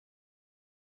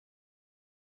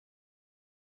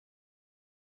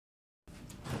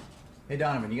Hey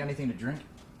Donovan, you got anything to drink?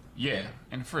 Yeah,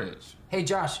 in the fridge. Hey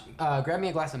Josh, grab me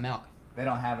a glass of milk. They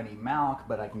don't have any Malk,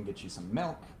 but I can get you some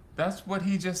milk. That's what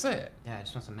he just said. Yeah, I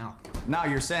just want some milk. No,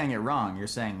 you're saying it wrong. You're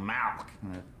saying Malk,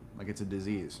 like it's a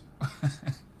disease.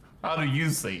 How do you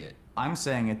say it? I'm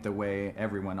saying it the way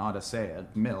everyone ought to say it.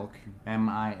 Milk,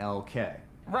 M-I-L-K.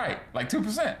 Right, like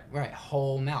 2%. Right,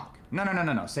 whole milk. No.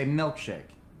 Say milkshake.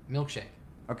 Milkshake.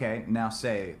 Okay, now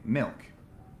say milk.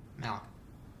 Milk.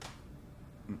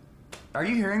 Are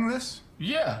you hearing this?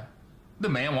 Yeah, the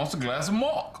man wants a glass of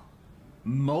milk.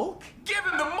 Milk? Give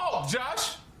him the milk,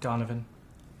 Josh! Donovan,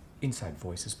 inside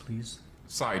voices, please.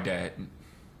 Sorry, Dad.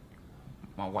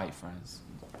 My white friends.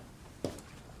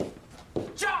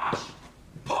 Josh!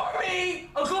 Pour me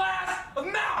a glass of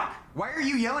milk! Why are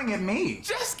you yelling at me?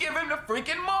 Just give him the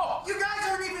freaking milk! You guys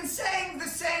aren't even saying the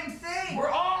same thing! We're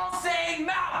all saying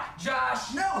milk,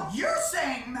 Josh! No, you're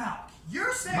saying milk!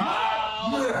 You're saying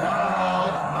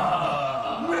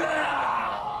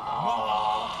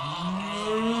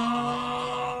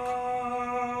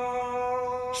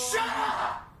Shut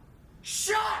up!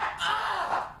 Shut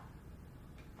up!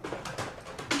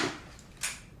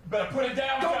 Better put it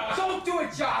down, Josh! Don't do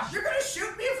it, Josh! You're gonna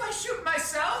shoot me if I shoot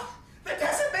myself? That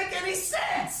doesn't make any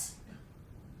sense!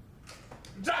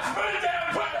 Josh, put it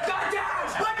down! Put it down!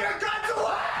 Put your guns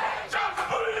away! Josh,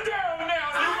 put it down now!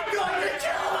 I'm going to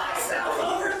kill myself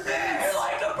over this! You're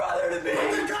like a brother to me!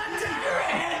 Put the gun down! Your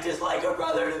aunt is like a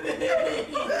brother to me!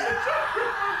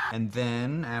 And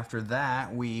then, after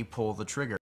that, we pull the trigger.